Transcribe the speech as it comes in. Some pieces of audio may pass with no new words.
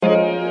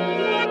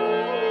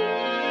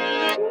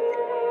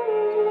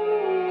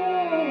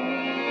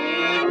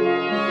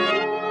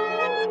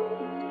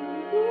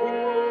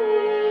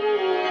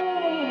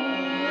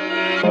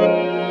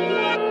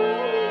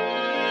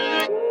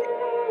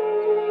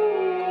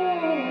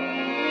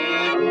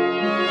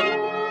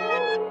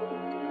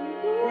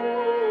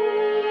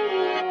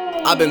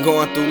I've been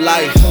going through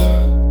life,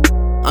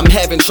 I'm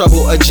having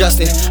trouble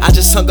adjusting. I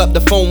just hung up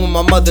the phone when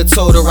my mother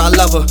told her I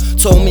love her.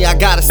 Told me I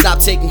gotta stop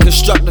taking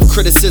constructive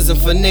criticism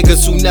for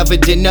niggas who never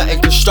did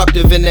nothing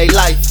constructive in their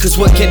life. Cause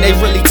what can they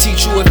really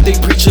teach you if they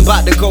preaching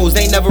about the goals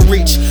they never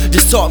reach?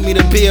 Just taught me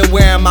to be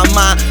aware in my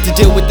mind, to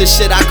deal with the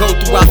shit I go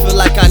through. I feel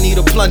like I need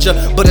a plunger,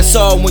 but it's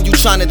all when you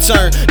trying to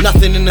turn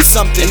nothing into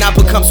something. I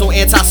become so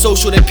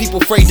antisocial that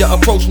people afraid to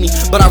approach me,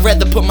 but I'd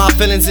rather put my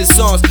feelings in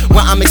songs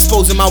where I'm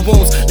exposing my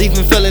wounds,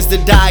 leaving feelings to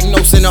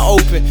diagnose in the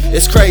open.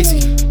 It's crazy,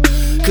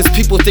 cause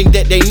people think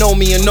that they know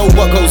me and know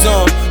what goes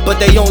on, but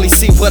they only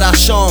see what I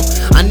show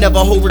them. I never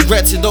hold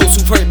regret to those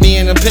who've hurt me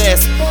in the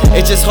past.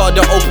 It's just hard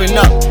to open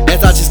up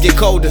as I just get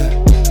colder.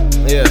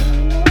 Yeah,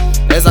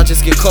 as I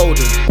just get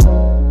colder.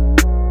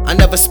 I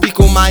never speak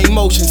on my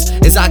emotions.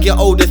 As I get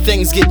older,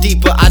 things get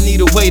deeper. I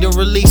need a way to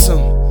release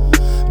them,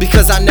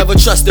 because I never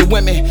trusted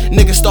women.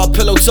 Niggas start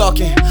pillow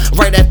talking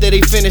right after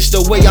they finish.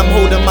 The way I'm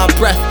holding my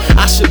breath,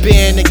 I should be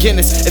in the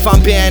Guinness. If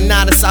I'm being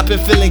honest, I've been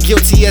feeling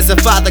guilty as a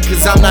father,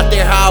 cause I'm not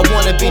there how I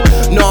wanna be.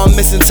 No, I'm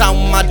missing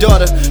time with my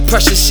daughter.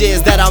 Precious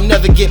shares that I'll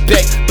never get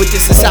back, but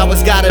this is how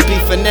it's gotta be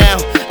for now.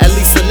 At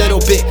least a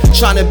little bit,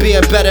 trying to be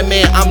a better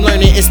man. I'm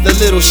learning it's the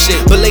little shit,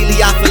 but lately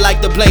I feel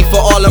like the blame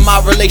for all of my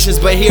relations.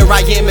 But here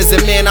I am as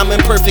a man, I'm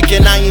imperfect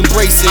and I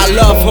embrace it. I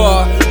love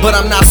her, but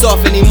I'm not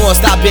soft anymore.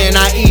 Stop being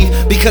naive,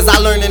 because I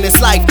learned in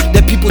this life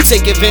that people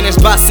take advantage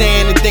by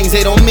saying the things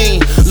they don't mean,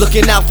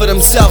 looking out for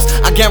themselves.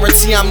 I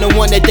guarantee I'm the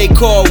one that they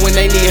call when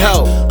they need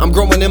help. I'm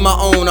growing in my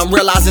own, I'm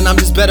realizing I'm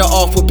just better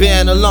off with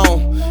being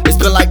alone. It's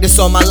been like this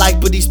all my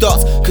life, but these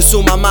thoughts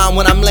consume my mind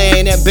when I'm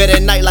laying in bed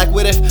at night. Like,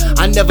 what if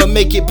I never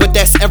make it? But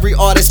that's every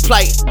artist's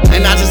plight.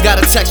 And I just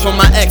got a text from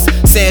my ex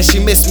saying she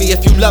missed me.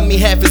 If you love me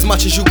half as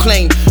much as you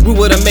claim, we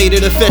would've made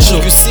it official.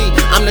 You see,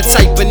 I'm the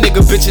type of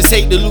nigga bitches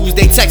hate to lose.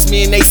 They text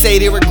me and they say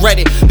they regret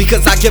it,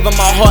 because I give them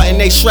my heart and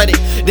they shred it.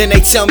 Then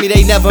they tell me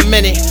they never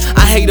meant it.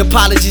 I hate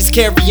apologies,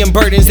 carrying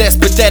burdens, that's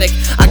pathetic.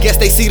 I guess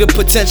they see the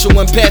potential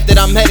and path that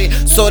I'm headed,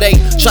 so they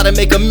try to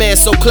make a man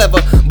so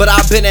clever. But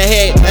I've been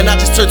ahead, and I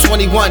just turned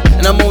 21,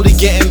 and I'm only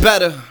getting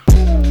better.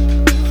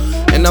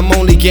 And I'm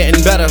only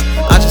getting better.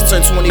 I just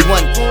turned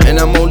 21, and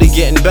I'm only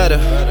getting better.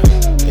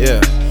 Yeah,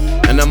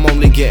 and I'm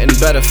only getting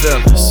better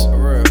feelings.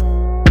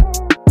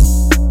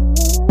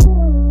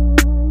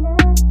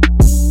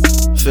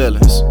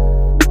 Feelings.